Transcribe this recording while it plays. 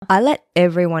I let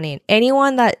everyone in.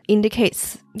 Anyone that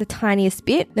indicates the tiniest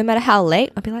bit, no matter how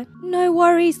late, I'll be like, no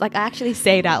worries. Like, I actually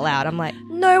say it out loud. I'm like,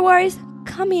 no worries,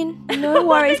 come in. No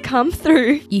worries, come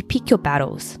through. You pick your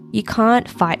battles. You can't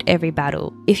fight every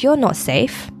battle. If you're not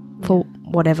safe for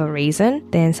whatever reason,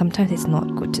 then sometimes it's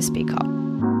not good to speak up.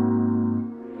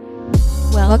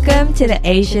 Welcome to the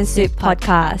Asian Soup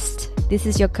Podcast. This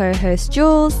is your co-host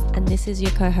Jules. And this is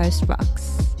your co-host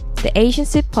Rox. The Asian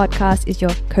Soup Podcast is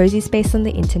your cozy space on the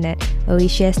internet where we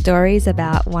share stories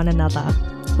about one another.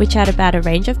 We chat about a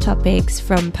range of topics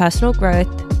from personal growth,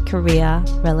 career,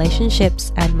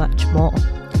 relationships, and much more.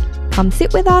 Come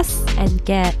sit with us and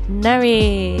get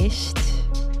nourished.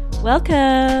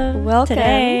 Welcome.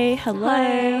 Today. Hello.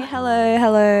 Hi.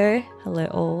 Hello. Hello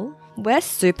all. We're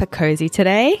super cozy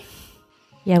today.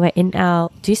 Yeah, we're in our...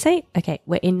 Do you say... Okay,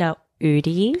 we're in our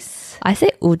Udis. I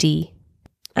say Udi.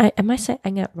 Am I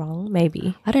saying it wrong?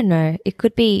 Maybe. I don't know. It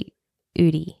could be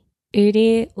Udi.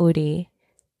 Udi.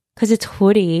 Because it's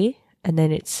hoodie and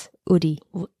then it's Udi.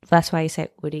 That's why you say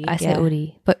Udi. I say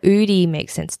Udi. But Udi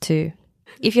makes sense too.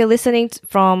 If you're listening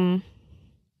from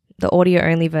the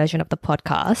audio-only version of the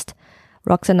podcast,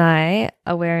 Rox and I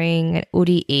are wearing an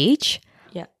Udi each.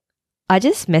 Yeah. I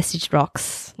just messaged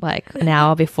Rox like an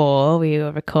hour before we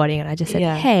were recording and I just said,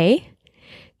 hey,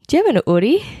 do you have an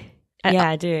Udi?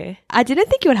 Yeah, I do. I didn't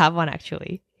think you would have one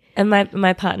actually. And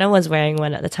my partner was wearing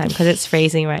one at the time because it's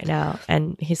freezing right now.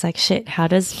 And he's like, shit, how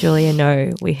does Julia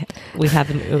know we have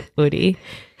an Udi?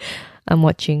 I'm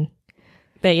watching.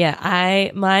 But yeah,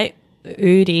 my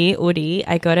Udi,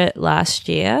 I got it last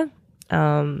year.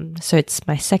 So it's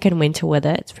my second winter with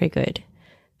it. It's pretty good.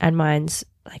 And mine's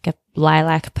like a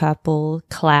lilac purple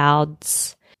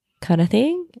clouds kind of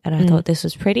thing. And I thought this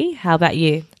was pretty. How about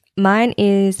you? Mine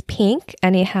is pink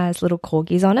and it has little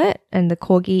corgis on it and the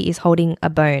corgi is holding a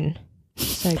bone.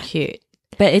 So cute.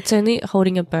 But it's only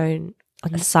holding a bone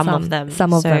on some of them.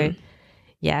 Some of them.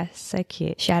 Yeah, so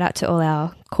cute. Shout out to all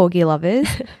our corgi lovers.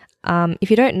 If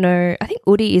you don't know, I think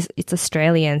Udi it's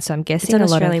Australian, so I'm guessing it's an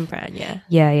Australian brand, yeah.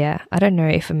 Yeah. I don't know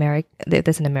if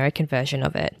there's an American version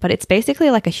of it, but it's basically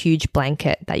like a huge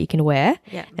blanket that you can wear.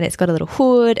 Yeah. And it's got a little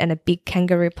hood and a big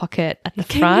kangaroo pocket at the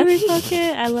front. Kangaroo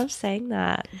pocket. I love saying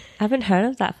that. I haven't heard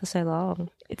of that for so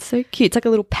long. It's so cute. It's like a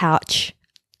little pouch.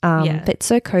 But it's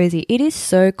so cozy. It is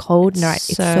so cold right.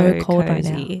 It's so cold right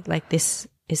now. Like this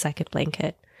is like a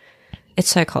blanket. It's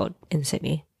so cold in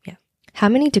Sydney. Yeah. How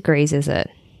many degrees is it?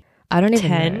 I don't even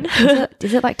 10. know.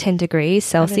 Is it like 10 degrees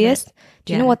Celsius?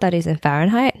 Do you know what that is in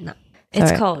Fahrenheit? No.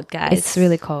 It's cold, guys. It's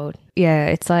really cold. Yeah,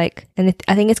 it's like, and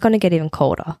I think it's going to get even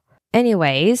colder.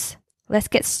 Anyways, let's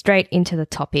get straight into the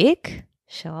topic.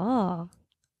 Sure.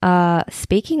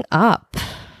 Speaking up.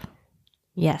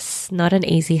 Yes, not an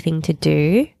easy thing to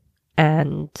do.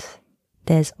 And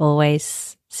there's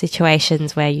always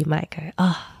situations where you might go,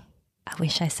 oh, I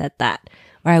wish I said that.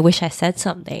 Or I wish I said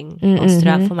something or stood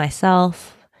up for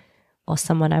myself. Or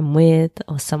someone I'm with,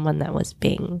 or someone that was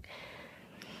being,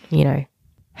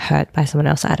 hurt by someone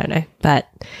else. I don't know. But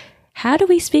how do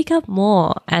we speak up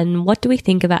more? And what do we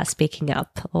think about speaking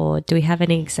up? Or do we have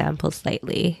any examples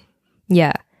lately?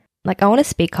 Yeah. Like I want to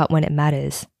speak up when it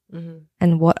matters. Mm-hmm.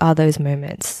 And what are those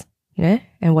moments?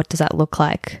 And what does that look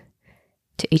like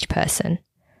to each person?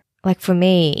 Like for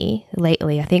me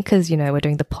lately, I think because, we're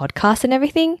doing the podcast and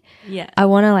everything. Yeah. I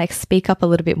want to like speak up a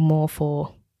little bit more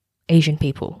for Asian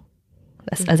people.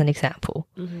 As an example.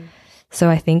 Mm-hmm. So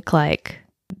I think like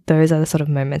those are the sort of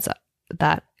moments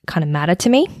that kind of matter to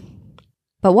me.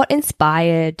 But what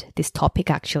inspired this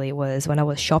topic actually was when I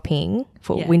was shopping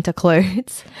for winter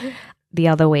clothes the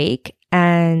other week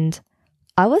and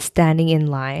I was standing in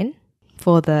line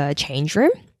for the change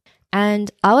room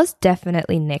and I was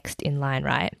definitely next in line,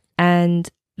 right? And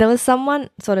there was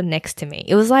someone sort of next to me.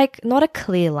 It was like not a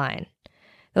clear line.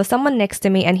 There was someone next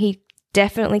to me and he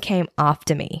definitely came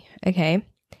after me. Okay.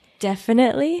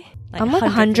 Definitely. Like I'm like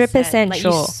 100%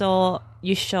 sure.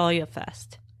 You sure you're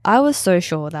first? I was so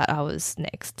sure that I was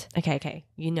next. Okay.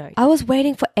 I was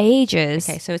waiting for ages.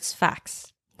 Okay, so it's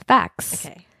facts.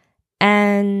 Okay.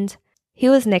 And he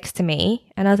was next to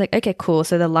me and I was like, okay, cool.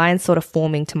 So the line's sort of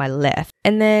forming to my left.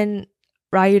 And then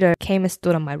Ryudo came and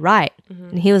stood on my right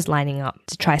and he was lining up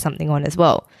to try something on as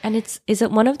well. And is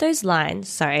it one of those lines,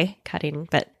 sorry, cut in,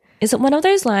 but is it one of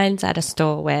those lines at a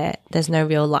store where there's no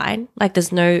real line? Like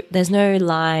there's no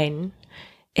line.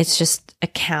 It's just a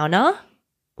counter.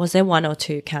 Was there one or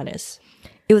two counters?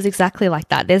 It was exactly like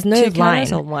that. There's no two line.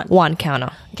 Counters or one? One counter.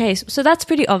 Okay, so that's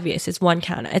pretty obvious. It's one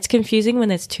counter. It's confusing when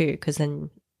there's two because then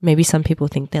maybe some people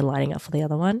think they're lining up for the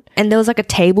other one. And there was like a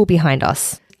table behind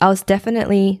us. I was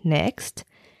definitely next.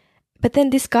 But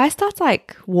then this guy starts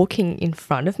like walking in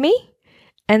front of me.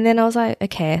 And then I was like,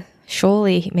 okay,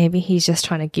 surely maybe he's just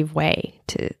trying to give way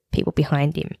to people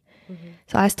behind him.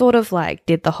 So I sort of like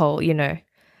did the whole,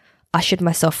 ushered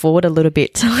myself forward a little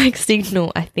bit to like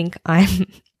signal I think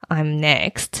I'm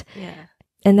next. Yeah.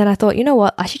 And then I thought, you know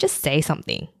what? I should just say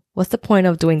something. What's the point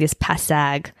of doing this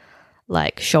passag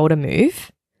like shoulder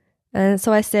move? And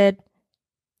so I said,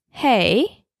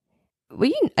 hey, are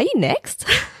you next?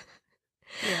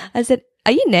 Yeah. I said,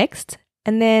 are you next?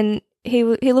 And then he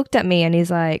looked at me and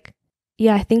he's like,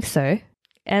 yeah, I think so.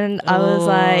 And I was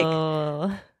like,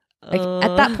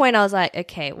 at that point I was like,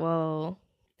 okay, well,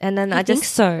 and then I just think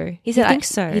so. He said, I think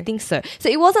so. You think so? So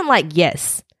it wasn't like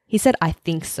yes. He said, I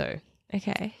think so.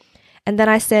 Okay. And then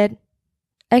I said,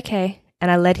 okay,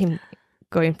 and I let him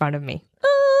go in front of me.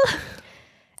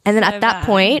 And then So at that bad.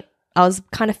 point, I was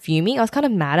kind of fuming. I was kind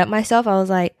of mad at myself. I was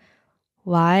like,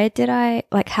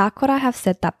 how could I have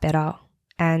said that better?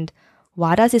 And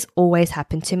why does this always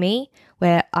happen to me?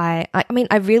 Where I mean,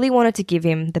 I really wanted to give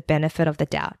him the benefit of the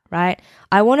doubt, right?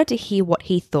 I wanted to hear what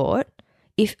he thought.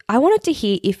 I wanted to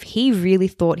hear if he really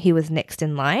thought he was next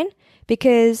in line,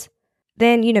 because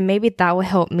then, maybe that will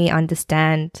help me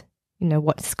understand,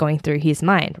 what's going through his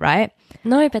mind, right?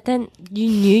 No, but then you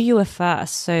knew you were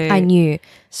first. So I knew.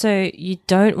 So you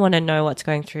don't want to know what's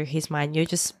going through his mind. You're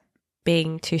just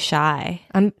being too shy.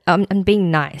 I'm being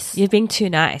nice. You're being too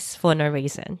nice for no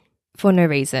reason. For no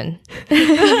reason.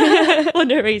 For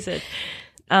no reason.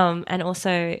 And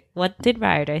also, what did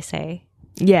Ryodo say?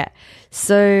 Yeah.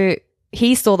 So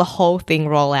he saw the whole thing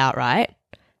roll out, right?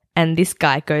 And this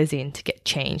guy goes in to get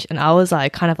changed. And I was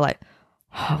like, kind of like,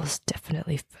 I was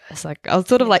definitely first. Like, I was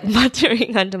sort of like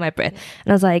muttering under my breath.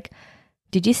 And I was like,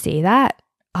 did you see that?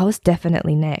 I was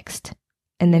definitely next.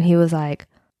 And then he was like,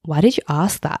 why did you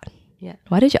ask that? Yeah.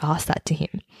 Why did you ask that to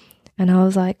him? And I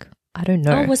was like, I don't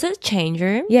know. Oh, was it change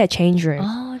room? Yeah, change room.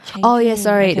 Oh, change Oh, yeah, room.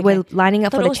 sorry. Okay, We're okay. lining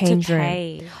up I for thought the it was to change room.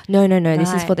 pay. No. This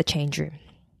is Right. for the change room.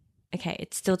 Okay,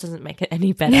 it still doesn't make it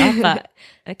any better, but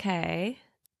okay.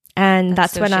 And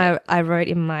that's still when shit. I wrote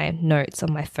in my notes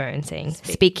on my phone saying,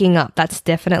 speaking up, that's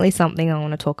definitely something I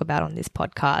want to talk about on this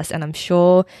podcast. And I'm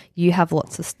sure you have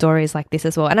lots of stories like this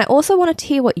as well. And I also wanted to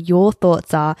hear what your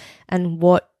thoughts are and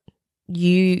what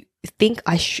you think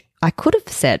I could have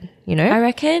said, I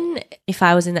reckon if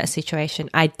I was in that situation,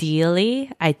 ideally,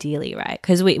 right?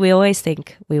 Because we always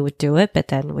think we would do it, but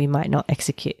then we might not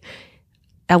execute.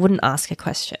 I wouldn't ask a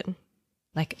question.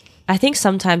 Like, I think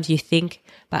sometimes you think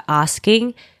by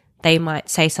asking, they might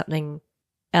say something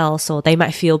else, or they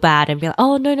might feel bad and be like,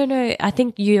 oh, no, I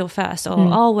think you're first, or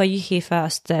oh, were you here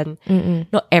first? Then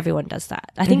not everyone does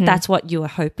that. I think that's what you were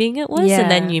hoping it was,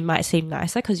 and then you might seem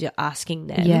nicer because you're asking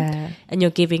them and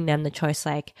you're giving them the choice,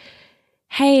 like,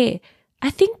 hey, I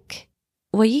think,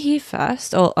 were you here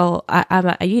first, or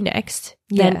are you next?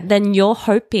 Then you're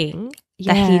hoping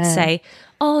that he'd say,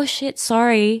 oh shit,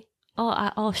 sorry.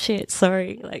 Oh shit,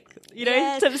 sorry. Like,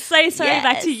 to say sorry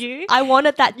back to you. I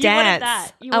wanted that You dance. wanted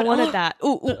that. You I wanted- wanted that.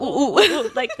 Ooh.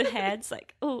 Like the hands,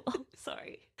 like, oh,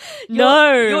 sorry.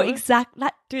 You're exact.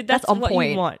 Dude, that's on what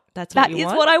point. you want. That's what That you is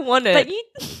want. what I wanted. But you,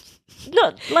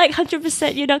 not like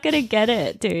 100%, you're not going to get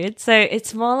it, dude. So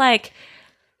it's more like,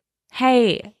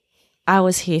 hey, I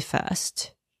was here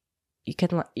first. You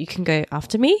can go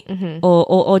after me,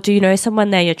 or do you know someone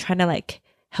there? You're trying to like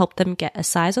help them get a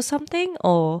size or something,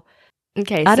 or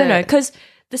Okay, I don't know, because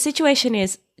the situation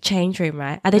is change room,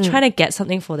 right? Are they trying to get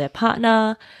something for their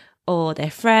partner or their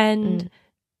friend?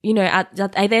 Are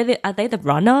they the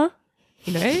runner?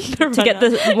 To get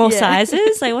the more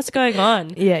sizes? Like, what's going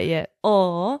on? Yeah.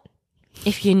 Or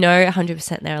if you know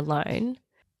 100% they're alone,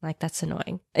 like, that's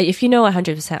annoying. If you know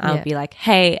 100%, I'll be like,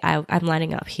 hey, I'm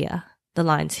lining up here. The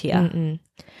line's here.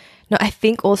 No, I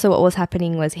think also what was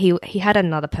happening was he had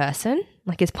another person,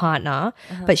 like his partner,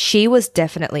 but she was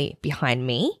definitely behind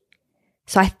me.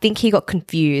 So I think he got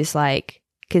confused, like,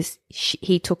 because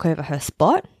he took over her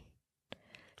spot.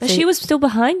 But So- she was still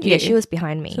behind you. Yeah, she was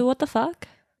behind me. So what the fuck?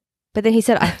 But then he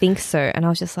said, I think so. And I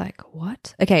was just like,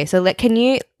 what? Okay, so can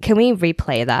we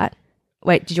replay that?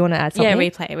 Wait, did you want to add something? Yeah,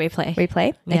 replay.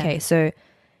 Replay? Yeah. Okay, so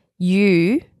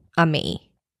you are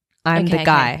me. I'm the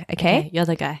guy, okay? You're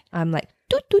the guy. I'm like,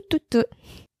 doot,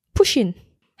 push in.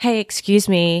 Hey, excuse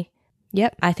me.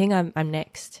 Yep. I think I'm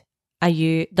next. Are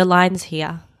you? The line's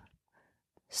here.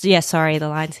 So, yeah, sorry, the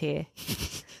line's here.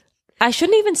 I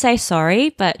shouldn't even say sorry,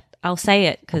 but I'll say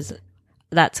it because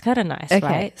that's kind of nice, Okay,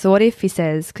 right? so what if he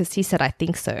says, because he said, I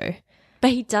think so.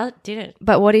 But he didn't.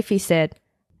 But what if he said,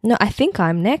 no, I think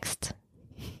I'm next.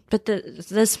 But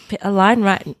there's a line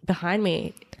right behind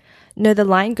me. No, the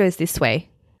line goes this way.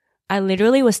 I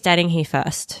literally was standing here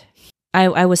first.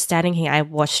 I was standing here. I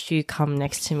watched you come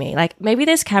next to me. Like, maybe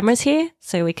there's cameras here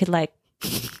so we could like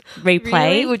replay.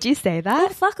 Really? Would you say Oh,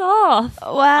 that? fuck off.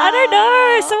 Wow. I don't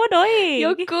know. It's so annoying.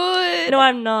 You're good. No,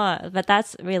 I'm not. But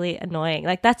that's really annoying.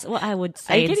 Like, that's what I would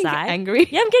say Are you getting inside. angry?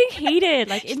 Yeah, I'm getting heated.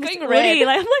 Like, in going this red. booty.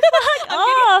 Like, I'm like, fuck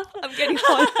off. I'm getting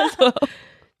hot as well.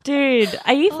 Dude,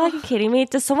 are you fucking kidding me?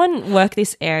 Does someone work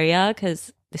this area?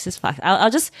 Because this is fucked.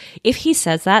 I'll just, if he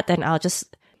says that, then I'll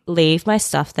just leave my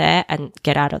stuff there and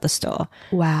get out of the store.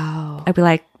 Wow. I'll be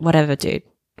like, whatever, dude.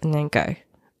 And then go.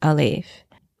 I'll leave.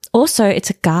 Also, it's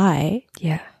a guy.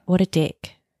 Yeah. What a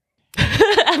dick.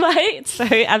 I'm so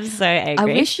angry. I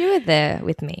wish you were there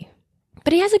with me.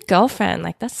 But he has a girlfriend.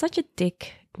 Like, that's such a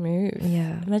dick move.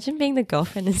 Yeah. Imagine being the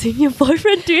girlfriend and seeing your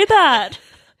boyfriend do that.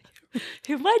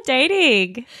 Who am I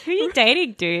dating? Who are you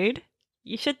dating, dude?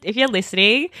 You should, if you're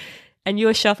listening and you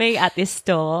were shopping at this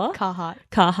store,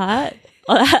 Carhartt,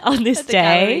 on this day,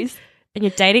 galleries. and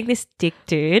you're dating this dick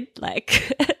dude,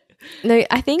 like, No,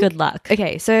 I think. good luck.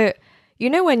 Okay, so you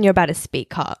know when you're about to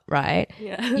speak up, right?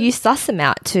 Yeah. You suss him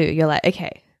out too. You're like,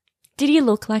 okay, Did he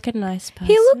look like a nice person?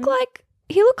 he looked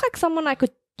like someone I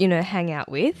could, hang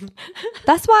out with.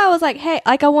 That's why I was like, hey,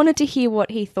 like I wanted to hear what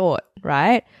he thought,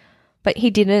 right? But he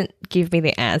didn't give me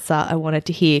the answer I wanted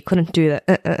to hear. Couldn't do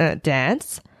the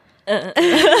dance.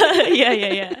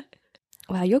 Yeah.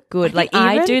 Wow, you're good. Like,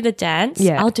 I do the dance.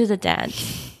 Yeah. I'll do the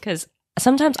dance. Because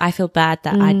sometimes I feel bad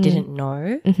that I didn't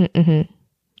know.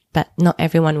 But not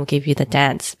everyone will give you the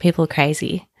dance. People are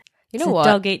crazy. You It's know a what?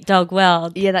 dog eat dog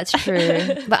world. Yeah, that's true.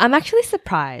 But I'm actually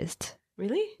surprised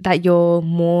Really? that you're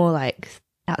more like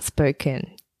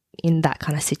outspoken in that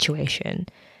kind of situation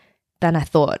than I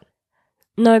thought.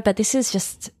 No, but this is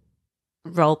just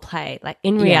role play. Like,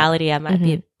 in Yeah. reality, I might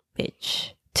be a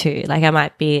bitch too. Like, I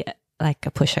might be like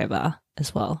a pushover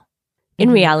as well. In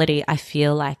reality, I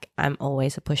feel like I'm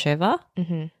always a pushover.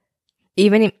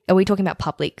 Are we talking about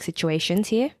public situations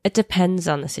here? It depends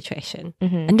on the situation.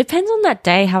 And depends on that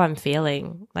day how I'm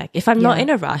feeling. Like, if I'm not Yeah. in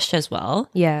a rush as well,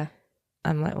 Yeah.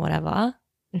 I'm like, whatever.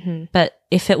 But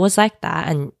if it was like that,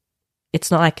 and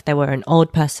it's not like they were an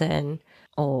old person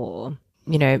or,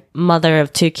 mother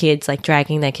of 2 kids, like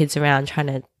dragging their kids around trying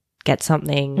to get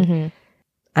something,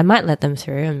 I might let them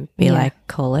through and be Yeah. like,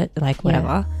 call it, like,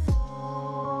 whatever.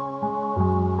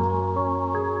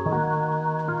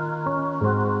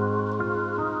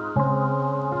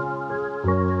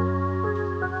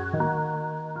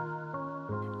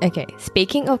 Okay,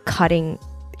 speaking of cutting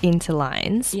into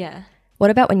lines, Yeah. what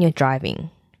about when you're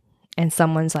driving and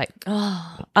someone's like,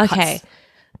 Oh, okay.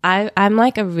 I'm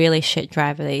like a really shit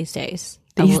driver these days.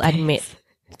 I will admit,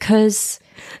 because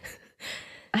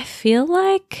I feel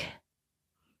like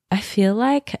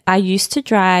I used to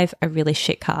drive a really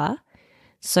shit car,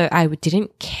 so I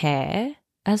didn't care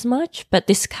as much. But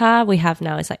this car we have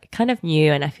now is like kind of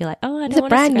new, and I feel like, oh, I don't It's a want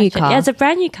to brand new scratch it. car. Yeah, it's a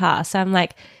brand new car, so I'm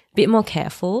like a bit more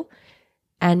careful.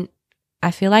 And I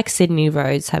feel like Sydney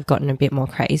roads have gotten a bit more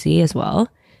crazy as well.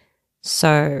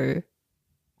 So,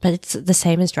 but it's the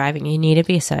same as driving. You need to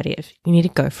be assertive. You need to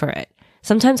go for it.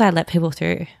 Sometimes I let people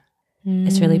through.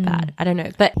 It's really bad. I don't know.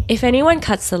 But if anyone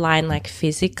cuts the line like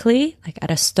physically, like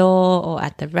at a store or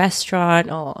at the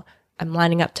restaurant, or I'm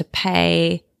lining up to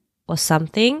pay or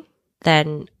something,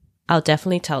 then I'll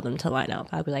definitely tell them to line up.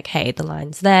 I'll be like, hey, the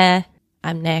line's there.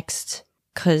 I'm next.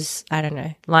 Because, I don't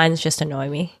know, lines just annoy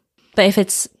me. But if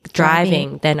it's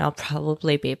driving, then I'll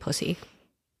probably be a pussy,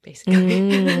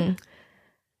 basically.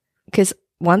 because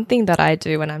one thing that I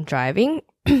do when I'm driving,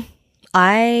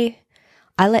 I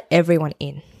let everyone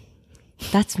in.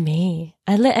 That's me.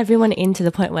 I let everyone in to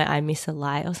the point where I miss a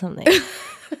light or something.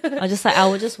 I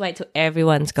will just wait till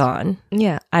everyone's gone.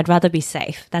 Yeah. I'd rather be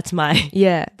safe. That's my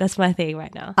thing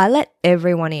right now. I let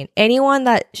everyone in. Anyone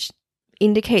that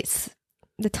indicates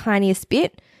the tiniest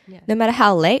bit, no matter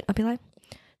how late, I'll be like,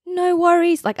 no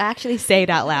worries. Like, I actually say it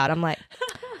out loud. I'm like,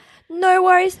 no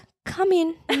worries. Come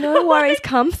in. No worries.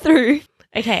 Come through.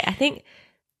 Okay, I think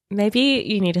maybe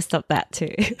you need to stop that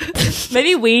too.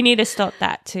 Maybe we need to stop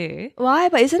that too. Why?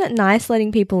 But isn't it nice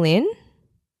letting people in?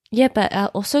 Yeah, but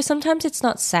also sometimes it's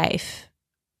not safe.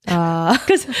 Uh,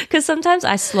 Because sometimes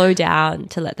I slow down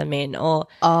to let them in, or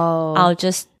I'll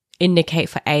just indicate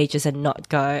for ages and not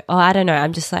go. Oh, I don't know.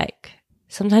 I'm just like,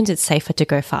 sometimes it's safer to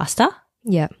go faster.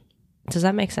 yeah. Does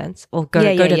that make sense? Or go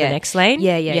to the next lane?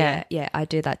 Yeah. I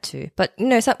do that too. But,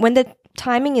 so when the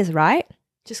timing is right,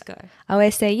 Just go. I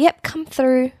always say, yep, come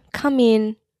through, come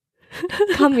in,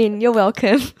 come in, you're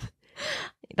welcome.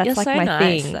 That's You're like so my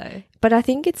nice, thing. though. But I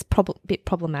think it's a bit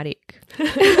problematic.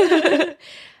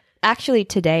 Actually,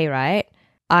 today, right,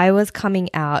 I was coming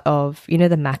out of, the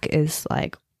Macca's,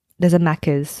 like, there's a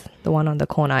Macca's, the one on the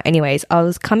corner. Anyways, I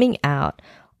was coming out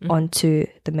onto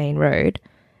the main road,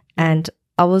 and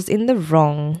I was in the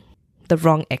wrong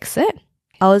exit.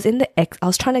 I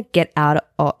was trying to get out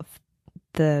of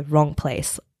the wrong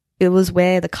place. It was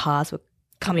where the cars were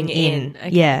coming in. Okay.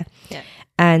 Yeah.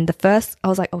 And the first, I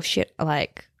was like, oh shit,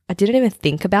 like I didn't even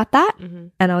think about that.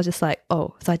 And I was just like,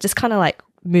 oh, so I just kind of like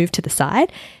moved to the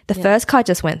side. The first car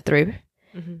just went through.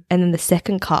 And then the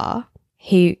second car,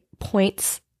 he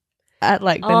points at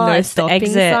like the no stopping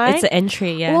sign. It's the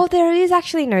entry, yeah. Well, there is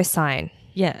actually no sign.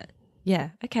 Yeah. Yeah.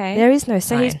 Okay. There is no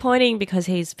sign. So he's pointing because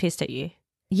he's pissed at you.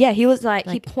 Yeah, he was like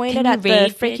he pointed at the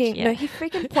freaking no, he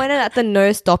freaking pointed at the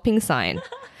no stopping sign.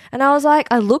 And I was like,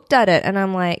 I looked at it and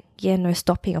I'm like, yeah, no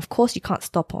stopping. Of course you can't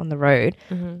stop on the road.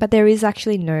 But there is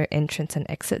actually no entrance and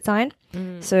exit sign.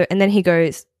 So, and then he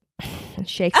goes and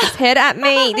shakes his head at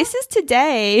me. This is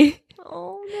today.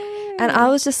 Oh no. And I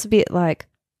was just a bit like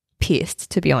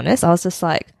pissed, to be honest. I was just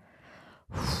like,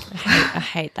 I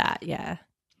hate that. Yeah.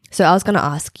 So I was going to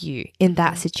ask you, in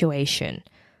that situation,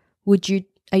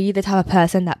 are you the type of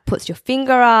person that puts your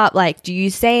finger up? Like, do you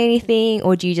say anything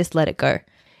or do you just let it go?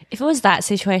 If it was that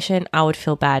situation, I would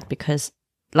feel bad because,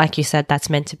 like you said, that's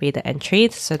meant to be the entry.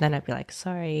 So then I'd be like,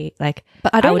 sorry. Like,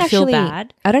 but I would feel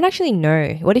bad. I don't actually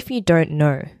know. What if you don't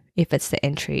know if it's the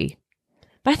entry?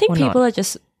 But I think people are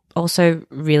just also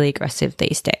really aggressive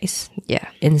these days. Yeah.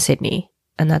 In Sydney.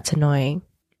 And that's annoying.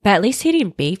 But at least he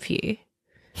didn't beep you.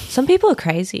 Some people are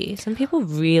crazy. Some people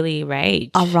really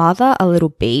rage. I'd rather a little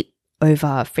beep over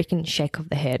a freaking shake of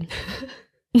the head.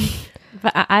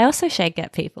 But I also shake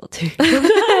at people too.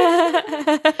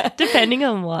 Depending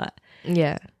on what.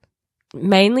 Yeah.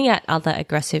 Mainly at other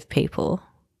aggressive people.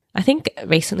 I think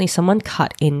recently someone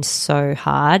cut in so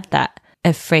hard that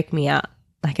it freaked me out.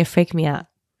 Like, it freaked me out.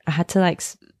 I had to like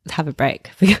have a break.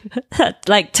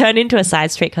 Like, turn into a side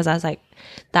street because I was like,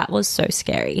 that was so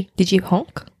scary. Did you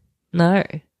honk? No.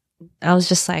 I was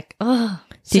just like, oh,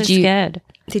 scared.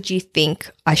 Did you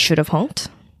think I should have honked?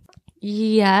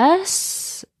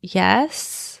 Yes.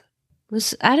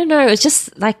 I don't know. It was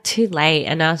just like too late.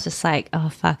 And I was just like, oh,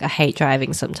 fuck, I hate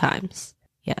driving sometimes.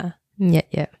 Yeah.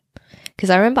 Yeah. Because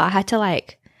I remember I had to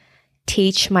like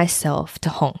teach myself to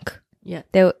honk. Yeah.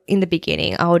 In the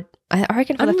beginning, I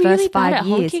reckon for the first 5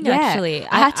 years. Honking, actually.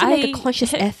 I had to make a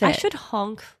conscious effort. I should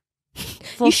honk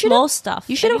for small stuff.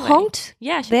 You should have honked.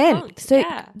 Yeah, I should then. have honked. So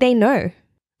they know.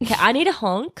 Okay, I need a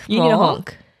honk. You need a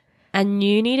honk. And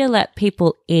you need to let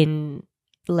people in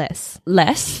less.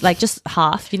 Like just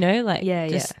half, you know? Like,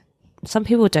 some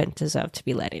people don't deserve to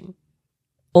be let in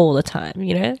all the time,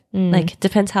 you know? Like, it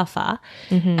depends how far.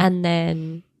 And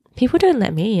then people don't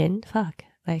let me in. Fuck.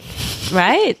 Like,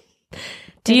 right?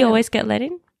 Do you always get let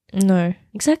in? No.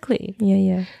 Exactly.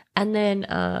 Yeah. And then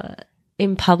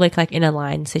in public, like in a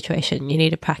line situation, you need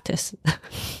to practice.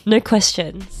 No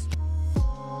questions.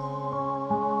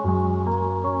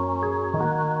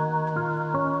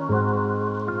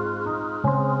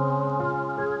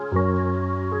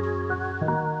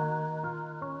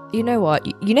 You know what?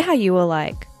 You know how you were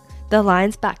like, the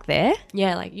lines back there?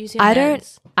 Yeah, like use your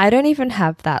hands. I don't even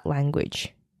have that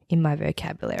language in my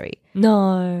vocabulary.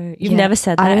 No, you've never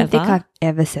said that. I don't ever? think I've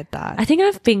ever said that. I think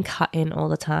I've been cut in all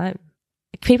the time.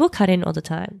 People cut in all the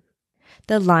time.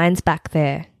 The lines back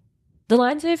there. The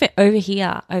lines over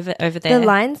here, over there. The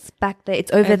lines back there.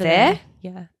 It's over there.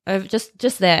 Yeah, over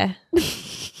just there.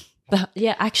 But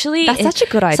yeah, actually, that's such a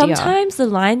good idea. Sometimes the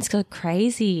lines go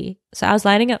crazy. So I was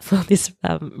lining up for this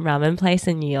ramen place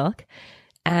in New York,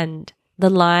 and the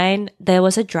line, there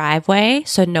was a driveway,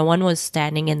 so no one was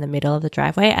standing in the middle of the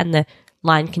driveway, and the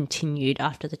line continued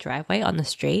after the driveway on the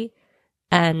street,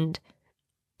 and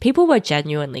people were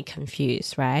genuinely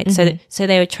confused, right? So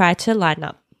they would try to line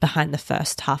up behind the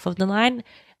first half of the line,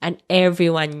 and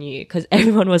everyone knew because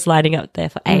everyone was lining up there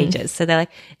for ages. So they're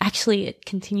like, actually, it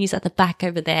continues at the back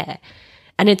over there.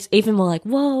 And it's even more like,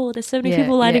 whoa, there's so many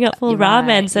people lining up for ramen.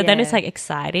 Right, so then it's like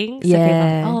exciting. So people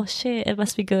are like, oh shit, it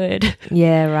must be good.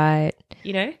 Yeah, right.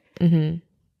 You know? Mm-hmm.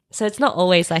 So it's not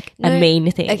always like a mean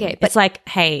thing. Okay, but it's like,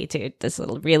 hey, dude, there's a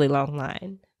really long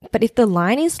line. But if the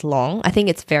line is long, I think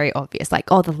it's very obvious. Like,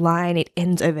 oh, the line, it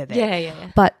ends over there.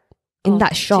 Yeah. But in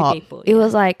that shop, it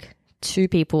was like 2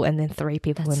 people and then 3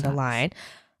 people in the line.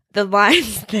 The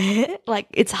line's there. Like,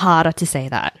 it's harder to say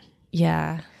that.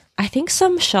 Yeah. I think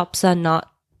some shops are not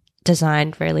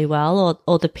designed really well,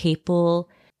 or the people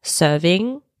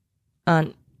serving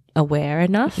aren't aware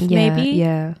enough, maybe.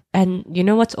 Yeah. And you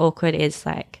know what's awkward is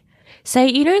like, say,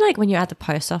 you know, like when you're at the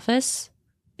post office,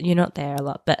 you're not there a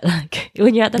lot, but like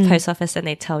when you're at the post office and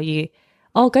they tell you,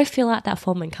 oh, go fill out that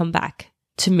form and come back.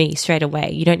 to me straight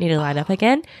away. You don't need to line up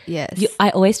again. Yes. I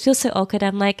always feel so awkward.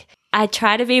 I'm like, I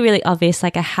try to be really obvious.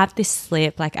 Like I have this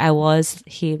slip, like I was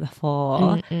here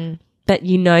before, but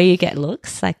you get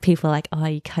looks like people are like, oh, are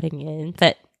you cutting in?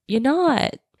 But you're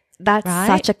not. That's right?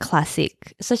 such a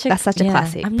classic. That's such a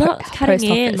classic. I'm not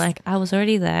cutting in. Like I was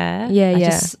already there. I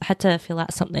just had to fill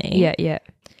out something. Yeah.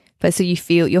 But so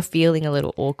you're feeling a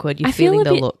little awkward. You're feeling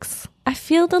the looks. I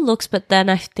feel the looks, but then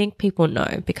I think people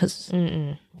know because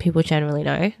people generally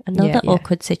know. Another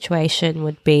awkward situation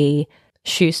would be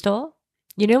shoe store.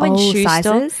 You know when shoe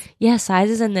sizes?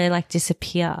 sizes, and they like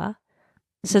disappear.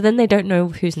 So then they don't know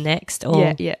who's next,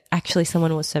 or actually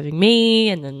someone was serving me,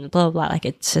 and then blah, blah, blah. Like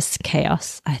it's just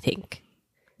chaos, I think.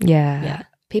 Yeah.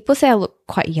 People say I look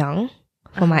quite young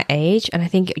for my age, and I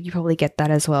think you probably get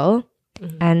that as well.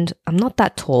 And I'm not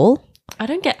that tall. I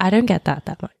don't get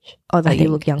that much. Oh, that you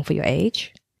look young for your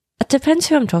age? It depends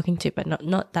who I'm talking to, but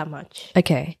not that much.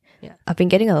 Okay. Yeah. I've been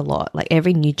getting a lot. Like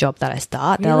every new job that I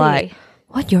start, they're like,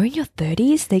 what, you're in your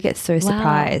 30s? They get so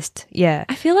surprised. Yeah.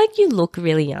 I feel like you look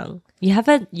really young. You have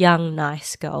a young,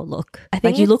 nice girl look. I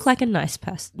think you look like a nice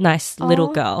person, nice little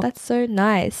girl. That's so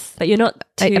nice. But you're not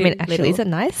too actually, is it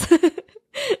nice?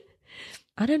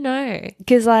 I don't know.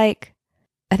 Because like,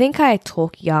 I think I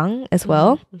talk young as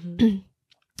well.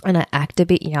 And I act a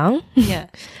bit young. Yeah.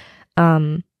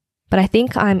 But I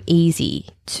think I'm easy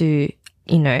to,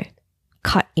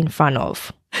 cut in front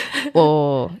of.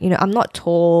 Or, I'm not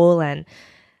tall and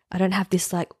I don't have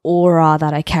this like aura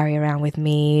that I carry around with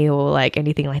me or like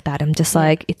anything like that. I'm just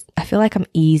like, I feel like I'm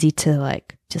easy to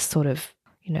like just sort of,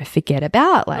 forget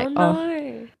about. Like,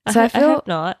 So I hope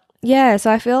not. Yeah.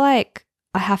 So I feel like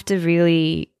I have to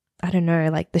really, I don't know,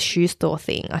 like the shoe store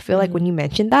thing. I feel like when you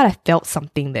mentioned that, I felt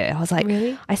something there. I was like,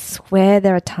 really? I swear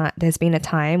there's been a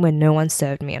time when no one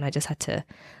served me and I just had to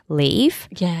leave.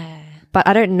 Yeah. But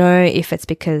I don't know if it's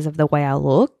because of the way I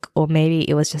look or maybe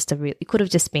it was just it could have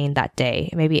just been that day.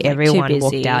 Maybe like everyone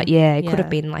walked out. Yeah, it could have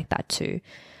been like that too.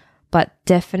 But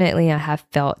definitely I have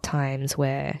felt times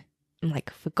where I'm like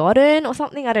forgotten or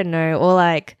something. I don't know. Or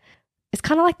like, it's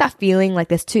kind of like that feeling like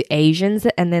there's two Asians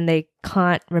and then they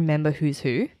can't remember who's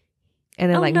who. And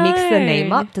then mix the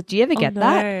name up. Did you ever get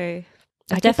that?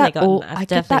 I get that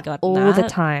all the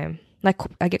time. Like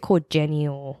I get called Jenny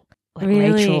or like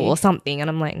Rachel or something, and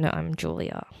I'm like, no, I'm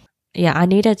Julia. Yeah, I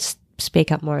need to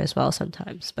speak up more as well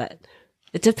sometimes, but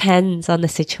it depends on the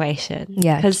situation.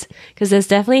 Yeah, because there's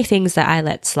definitely things that I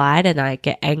let slide and I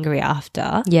get angry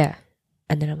after. Yeah,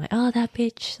 and then I'm like, oh, that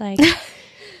bitch, like,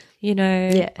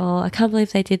 oh, I can't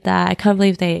believe they did that. I can't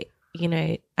believe they,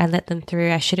 I let them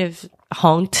through. I should have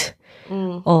honked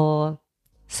or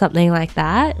something like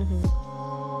that.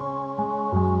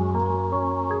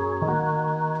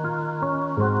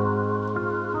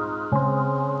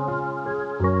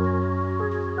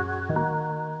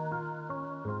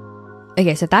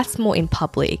 Okay, so that's more in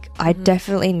public. I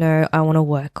definitely know I want to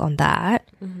work on that,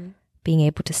 being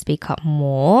able to speak up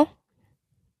more.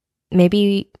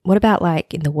 Maybe, what about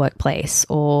like in the workplace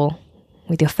or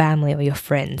with your family or your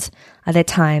friends? Are there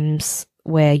times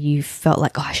where you felt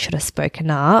like, oh, I should have spoken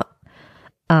up,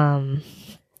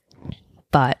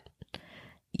 but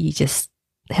you just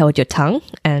held your tongue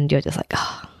and you're just like,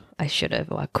 oh, I should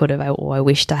have or I could have or I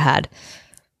wished I had?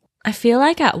 I feel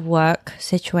like at work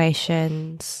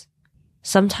situations,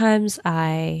 sometimes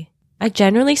I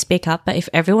generally speak up, but if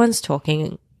everyone's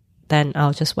talking, then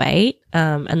I'll just wait,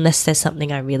 unless there's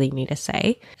something I really need to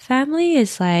say. Family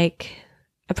is like,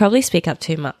 I probably speak up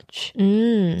too much.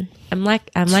 I'm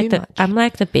like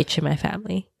the bitch in my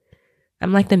family.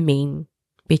 I'm like the mean,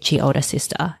 bitchy older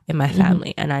sister in my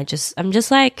family, and I'm just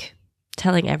like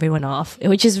telling everyone off,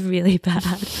 which is really bad.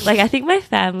 Like I think my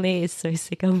family is so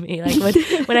sick of me.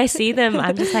 Like when I see them,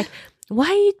 I'm just like, why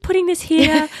are you putting this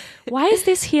here? Why is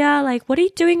this here? Like, what are you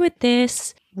doing with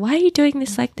this? Why are you doing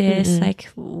this like this? Like,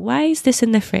 why is this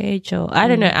in the fridge? Or I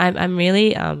don't know. I'm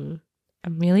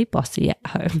really bossy at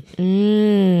home,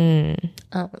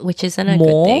 which isn't a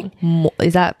good thing.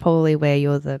 Is that probably where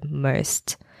you're the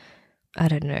most, I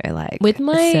don't know, like with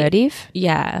my assertive?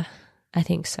 Yeah, I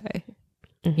think so.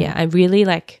 Yeah, I really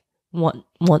like want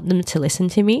them to listen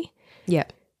to me. Yeah,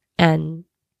 and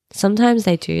sometimes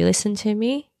they do listen to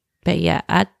me. But yeah,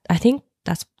 I think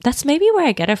that's maybe where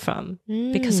I get it from,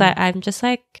 because I'm just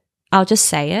like, I'll just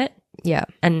say it. Yeah.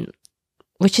 And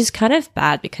which is kind of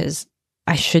bad because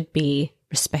I should be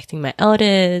respecting my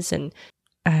elders and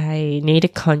I need to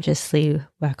consciously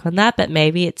work on that. But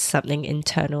maybe it's something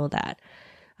internal that,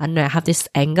 I don't know, I have this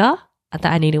anger that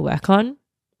I need to work on,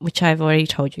 which I've already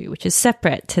told you, which is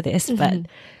separate to this. But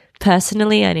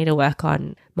personally, I need to work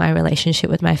on my relationship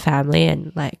with my family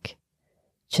and like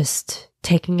just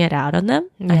taking it out on them.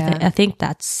 Yeah. I think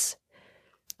that's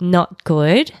not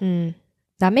good.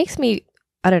 That makes me,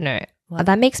 I don't know,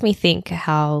 that makes me think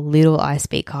how little I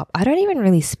speak up. I don't even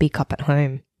really speak up at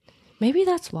home. Maybe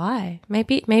that's why.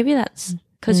 Maybe that's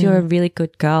because you're a really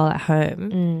good girl at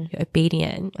home. You're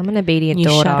obedient. I'm an obedient you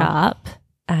daughter. You shut up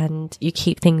and you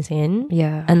keep things in.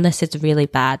 Yeah. Unless it's really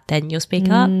bad, then you'll speak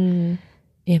up.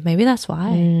 Yeah, maybe that's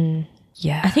why.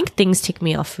 Yeah. I think things tick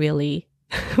me off really,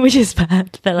 which is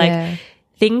bad. But like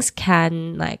things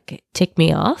can like tick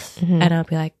me off and I'll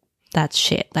be like, that's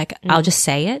shit. Like I'll just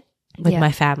say it with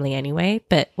my family anyway.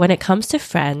 But when it comes to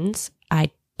friends, I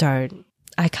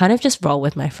kind of just roll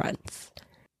with my friends.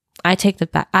 I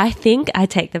think I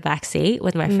take the back seat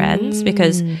with my friends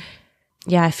because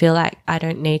I feel like I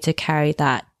don't need to carry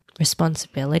that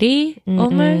responsibility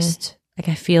almost. Like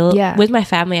I feel with my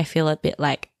family, I feel a bit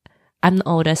like I'm the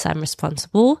oldest, I'm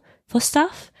responsible for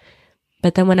stuff.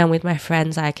 But then when I'm with my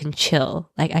friends, I can chill,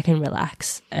 like I can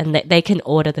relax and they can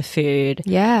order the food.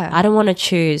 Yeah. I don't want to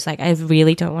choose. Like I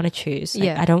really don't want to choose.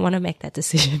 Like, I don't want to make that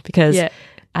decision because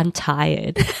I'm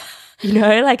tired. You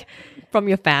know, like from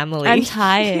your family. I'm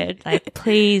tired. Like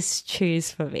please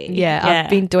choose for me.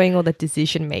 I've been doing all the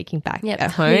decision making back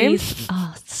at home.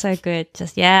 Oh, it's so good.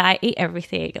 Just I eat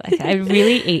everything. Like I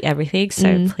really eat everything.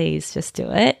 So please just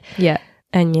do it. Yeah.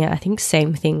 And I think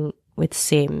same thing with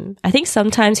Sim. I think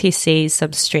sometimes he sees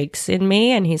some streaks in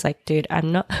me and he's like, dude,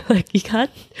 I'm not like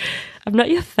I'm not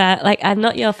your I'm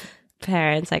not your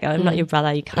parents, like I'm not your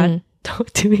brother, you can't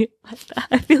talk to me like that.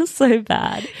 I feel so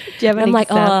bad. Do you have an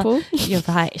example? Like, oh, you're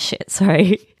right, shit,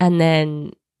 sorry. And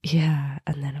then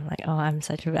I'm like, oh, I'm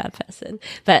such a bad person.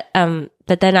 But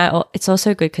then it's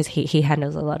also good because he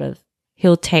handles a lot of,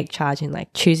 he'll take charge in like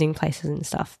choosing places and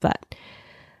stuff, but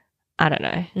I don't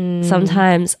know.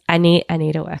 Sometimes I need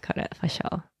to work on it for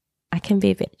sure. I can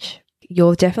be a bitch.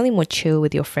 You're definitely more chill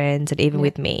with your friends and even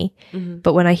with me.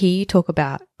 But when I hear you talk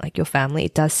about like your family,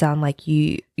 it does sound like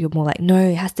you're more like, no,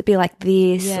 it has to be like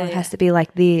this. Or it has to be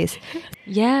like this.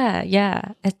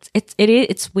 Yeah.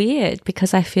 It's weird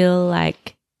because I feel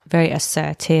like very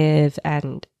assertive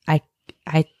and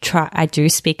I do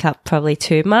speak up probably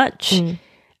too much.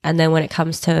 And then when it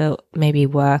comes to maybe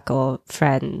work or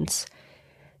friends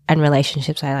and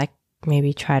relationships, I like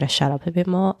maybe try to shut up a bit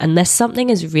more. Unless something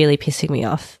is really pissing me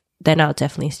off, then I'll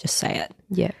definitely just say it.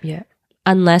 Yeah.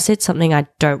 Unless it's something I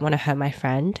don't want to hurt my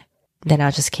friend, then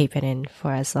I'll just keep it in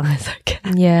for as long as I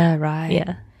can. Yeah, right.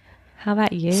 Yeah. How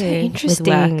about you? So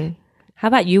interesting. How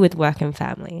about you with work and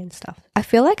family and stuff? I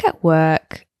feel like at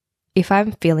work, if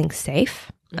I'm feeling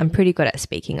safe, I'm pretty good at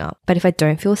speaking up. But if I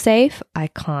don't feel safe, I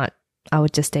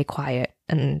would just stay quiet.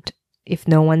 And if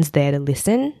no one's there to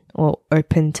listen or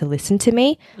open to listen to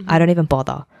me, I don't even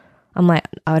bother. I'm like,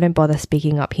 I don't bother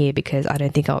speaking up here because I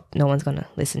don't think no one's going to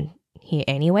listen here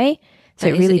anyway. So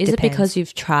it really depends. Is it because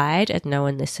you've tried and no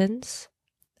one listens?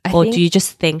 Or do you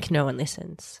just think no one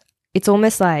listens? It's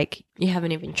almost like you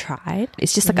haven't even tried.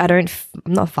 It's just like I'm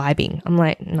not vibing. I'm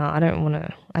like, no, I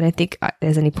don't think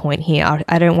there's any point here.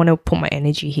 I don't want to put my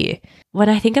energy here. When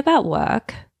I think about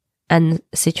work and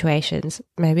situations,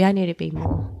 maybe I need to be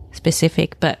more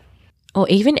specific, or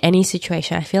even any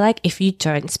situation, I feel like if you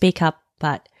don't speak up,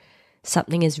 but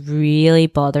something is really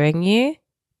bothering you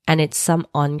and it's some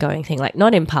ongoing thing, like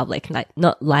not in public, like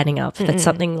not lining up, but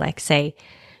something like, say,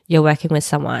 you're working with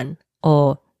someone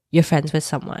or you're friends with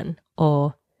someone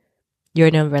or you're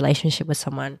in a relationship with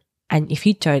someone, and if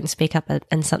you don't speak up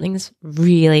and something's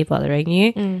really bothering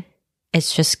you,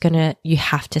 it's just you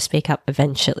have to speak up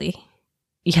eventually.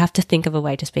 You have to think of a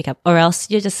way to speak up, or else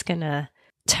you're just gonna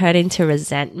turn into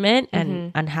resentment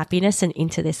and unhappiness and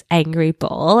into this angry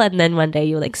ball, and then one day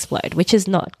you'll explode, which is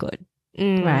not good,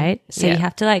 right? So you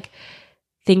have to like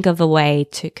think of a way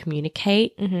to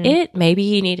communicate it. Maybe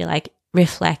you need to like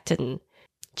reflect and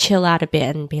chill out a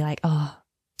bit and be like, oh,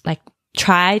 like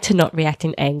try to not react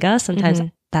in anger. Sometimes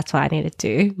that's what I need to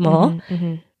do more.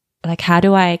 Like, how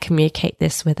do I communicate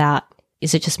this without,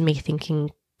 is it just me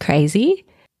thinking crazy,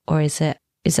 or is it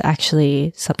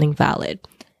actually something valid,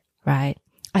 right?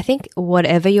 I think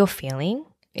whatever you're feeling,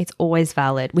 it's always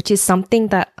valid, which is something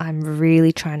that I'm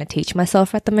really trying to teach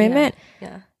myself at the moment.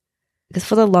 Yeah. Because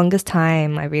for the longest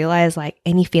time, I realized like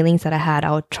any feelings that I had,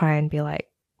 I would try and be like,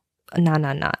 nah,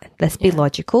 let's be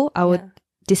logical. I would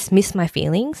dismiss my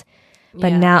feelings.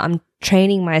 But now I'm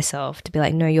training myself to be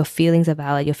like, no, your feelings are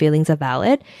valid. Your feelings are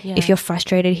valid. Yeah. If you're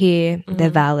frustrated here, they're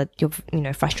valid.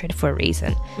 You're frustrated for a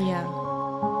reason. Yeah.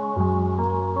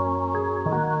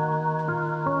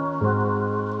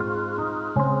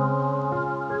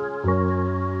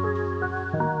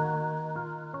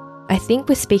 I think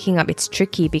with speaking up, it's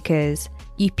tricky because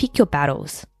you pick your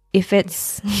battles. if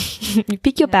it's you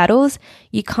pick your battles,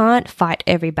 you can't fight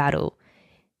every battle.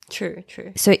 True,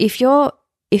 true. So if you're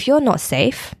not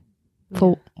safe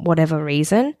for whatever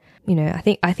reason, you know,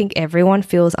 I think everyone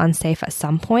feels unsafe at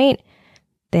some point,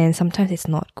 then sometimes it's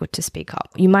not good to speak up.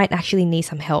 You might actually need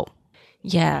some help.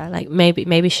 Yeah, like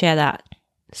maybe share that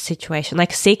situation.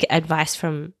 Like seek advice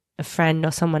from a friend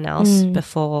or someone else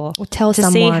before, or tell to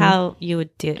someone see how you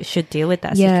would should deal with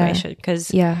that situation,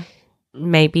 because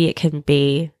maybe it can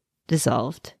be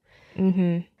dissolved.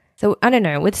 So I don't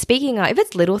know, with speaking up, if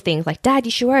it's little things like, Dad,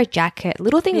 you should wear a jacket,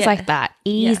 little things like that,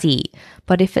 easy.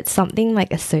 But if it's something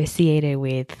like associated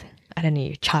with, I don't know,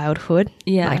 your childhood,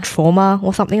 like trauma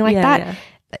or something like that,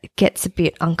 it gets a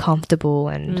bit uncomfortable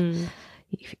and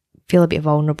you feel a bit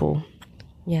vulnerable.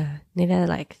 Yeah, need to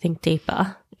like think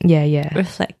deeper. Yeah.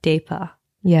 Reflect deeper.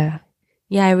 Yeah.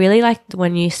 Yeah, I really liked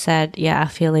when you said, our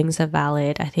feelings are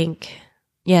valid. I think,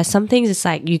 some things it's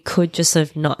like you could just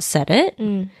have not said it.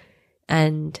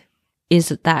 And is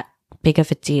it that big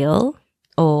of a deal?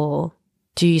 Or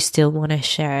do you still want to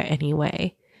share it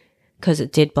anyway? Because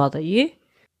it did bother you,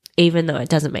 even though it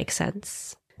doesn't make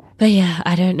sense. But yeah,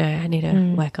 I don't know. I need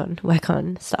to work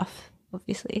on stuff,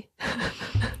 obviously.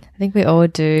 I think we all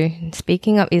do.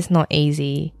 Speaking up is not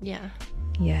easy. Yeah.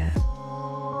 Yeah.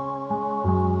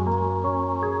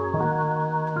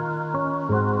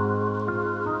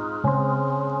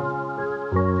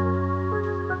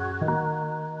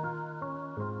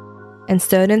 And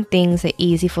certain things are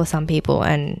easy for some people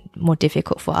and more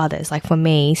difficult for others. Like for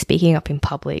me, speaking up in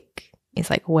public is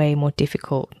like way more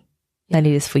difficult than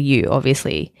it is for you,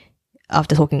 obviously,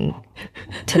 after talking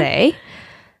today.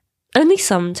 Only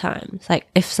sometimes. Like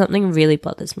if something really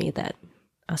bothers me, then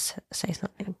I'll say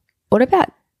something. What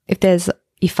about if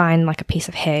you find like a piece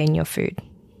of hair in your food?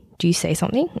 Do you say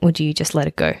something or do you just let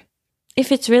it go?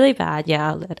 If it's really bad,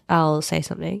 I'll say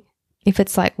something. If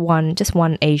it's like just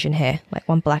one Asian hair, like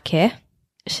one black hair.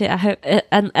 Shit, I hope,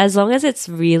 and as long as it's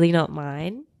really not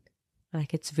mine,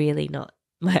 like it's really not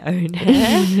my own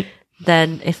hair,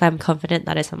 then if I'm confident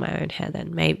that it's not my own hair,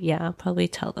 then maybe, I'll probably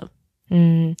tell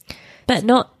them. But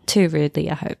not too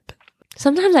rudely, I hope.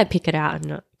 Sometimes I pick it out and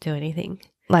not do anything.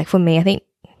 Like for me, I think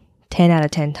 10 out of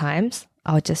 10 times,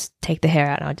 I'll just take the hair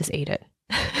out and I'll just eat it.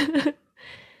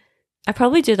 I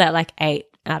probably do that like 8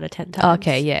 out of 10 times.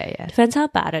 Okay, yeah. Depends how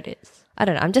bad it is. I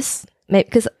don't know. I'm just, maybe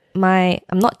because I'm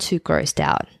not too grossed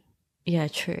out. Yeah,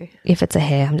 true. If it's a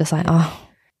hair, I'm just like,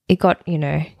 it got,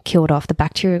 killed off. The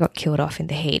bacteria got killed off in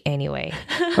the heat anyway.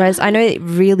 Whereas I know it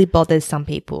really bothers some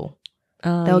people.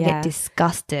 They'll get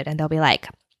disgusted and they'll be like,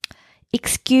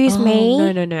 excuse me.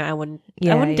 No, I wouldn't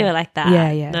do it like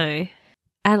that. Yeah. No.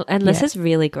 Unless it's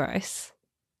really gross.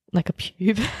 Like a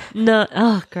pube. No,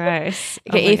 gross.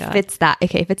 Okay, if it's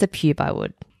a pube, I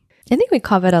would. I think we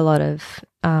covered a lot of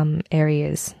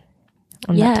areas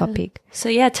on that topic.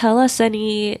 So tell us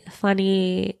any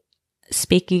funny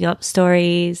speaking up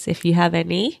stories if you have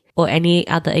any, or any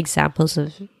other examples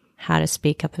of how to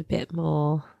speak up a bit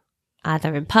more,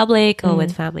 either in public or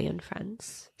with family and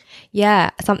friends.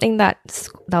 Yeah, something that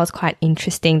was quite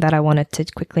interesting that I wanted to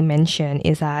quickly mention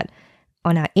is that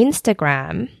on our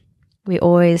Instagram, we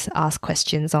always ask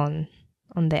questions on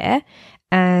there,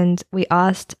 and we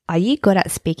asked, "Are you good at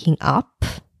speaking up?"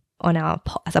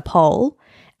 as a poll,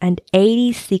 and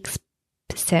 86%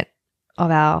 of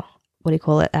our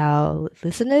our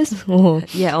listeners, or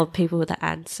people that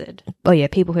answered.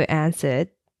 People who answered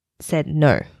said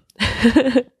no.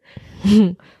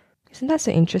 Isn't that so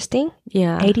interesting?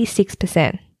 Yeah,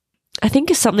 86%. I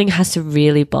think if something has to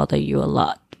really bother you a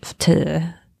lot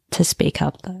to speak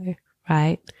up, though,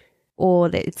 right? Or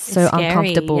that it's so scary,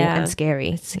 uncomfortable and scary.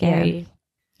 It's scary.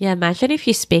 Yeah, imagine if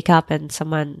you speak up and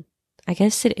someone, I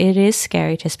guess it is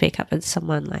scary to speak up and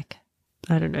someone like,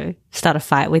 I don't know, start a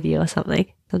fight with you or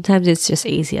something. Sometimes it's just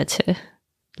easier to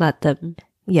let them.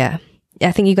 Yeah.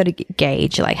 I think you got to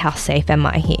gauge like how safe am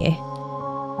I here?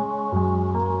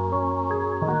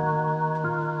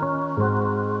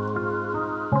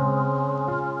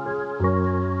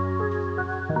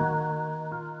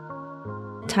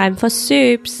 Time for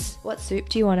soups. What soup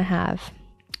do you want to have?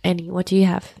 Any? What do you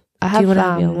have? I have do you want to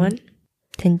have your one?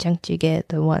 된장찌개,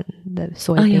 the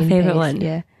soybean. Oh, your favorite paste. one.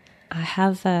 Yeah. I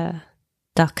have a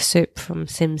duck soup from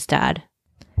Sim's dad.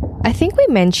 I think we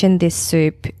mentioned this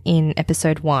soup in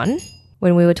episode 1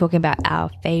 when we were talking about our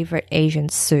favorite Asian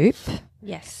soup.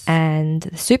 Yes. And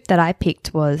the soup that I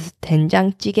picked was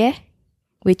된장찌개,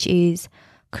 which is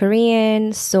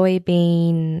Korean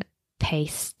soybean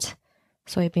paste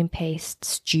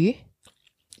stew.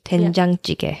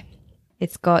 된장찌개.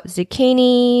 It's got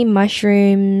zucchini,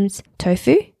 mushrooms,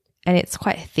 tofu, and it's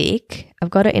quite thick. I've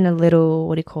got it in a little,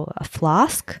 what do you call it, a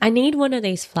flask. I need one of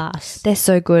these flasks. They're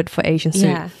so good for Asian soup.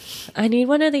 Yeah. I need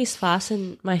one of these flasks,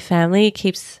 and my family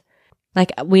keeps,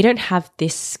 like, we don't have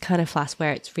this kind of flask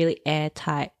where it's really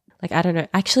airtight. Like, I don't know.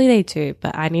 Actually, they do,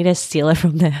 but I need to steal it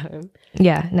from their home.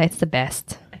 Yeah, no, it's the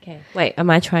best. Okay. Wait,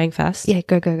 am I trying first? Yeah,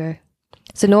 go.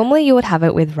 So normally you would have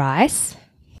it with rice,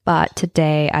 but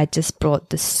today I just brought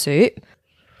the soup.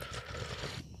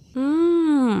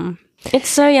 It's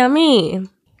so yummy.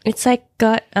 It's like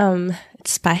got,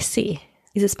 it's spicy.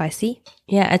 Is it spicy?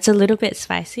 Yeah, it's a little bit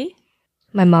spicy.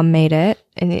 My mum made it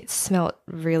and it smelled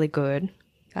really good.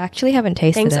 I actually haven't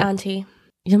tasted Thanks, it. Auntie.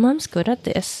 Your mum's good at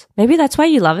this. Maybe that's why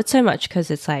you love it so much, because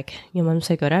it's like your mum's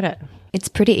so good at it. It's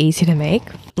pretty easy to make.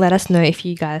 Let us know if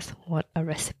you guys want a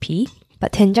recipe.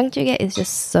 But 된장찌개 is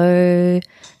just so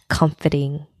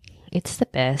comforting. It's the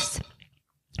best.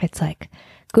 It's like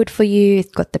good for you.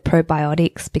 It's got the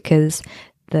probiotics because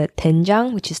the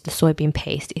된장, which is the soybean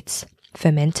paste, it's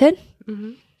fermented.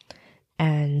 Mm-hmm.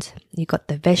 And you got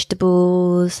the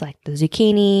vegetables like the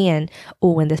zucchini and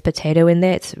when there's potato in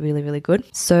there, it's really, really good.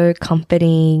 So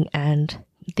comforting. And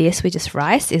this with just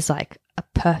rice is like a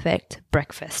perfect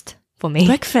breakfast for me.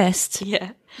 Breakfast?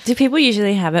 Yeah. Do people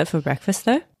usually have it for breakfast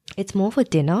though? It's more for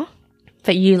dinner.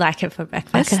 But you like it for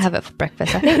breakfast? I can have it for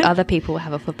breakfast. I think other people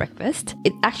have it for breakfast.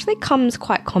 It actually comes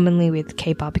quite commonly with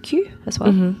K-barbecue as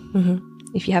well. Mm-hmm,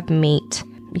 mm-hmm. If you have meat,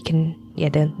 you can, they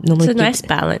normally it's a give nice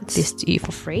balance. this to you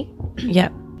for free.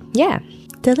 Yep. Yeah.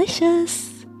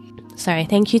 Delicious. Sorry,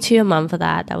 thank you to your mum for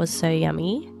that. That was so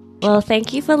yummy. Well,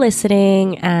 thank you for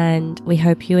listening, and we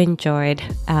hope you enjoyed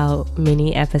our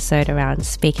mini episode around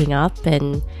speaking up,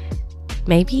 and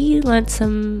maybe you learned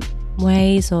some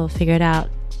ways or figured out,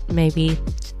 maybe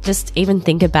just even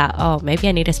think about, maybe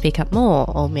I need to speak up more,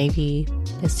 or maybe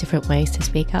there's different ways to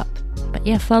speak up. But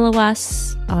yeah, follow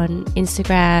us on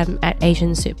Instagram at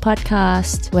Asian Soup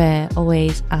Podcast. We're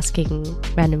always asking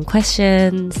random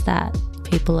questions that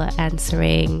people are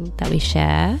answering that we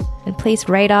share. And please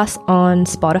rate us on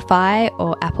Spotify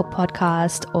or Apple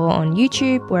Podcast or on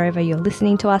YouTube, wherever you're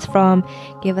listening to us from.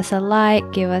 Give us a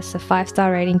like, give us a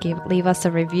 5-star rating, leave us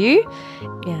a review.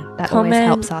 Yeah, that comment,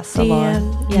 always helps us a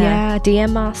lot. Yeah,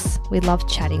 DM us. We love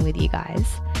chatting with you guys.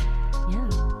 Yeah.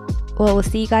 Well, we'll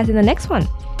see you guys in the next one.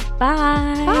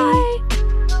 Bye. Bye.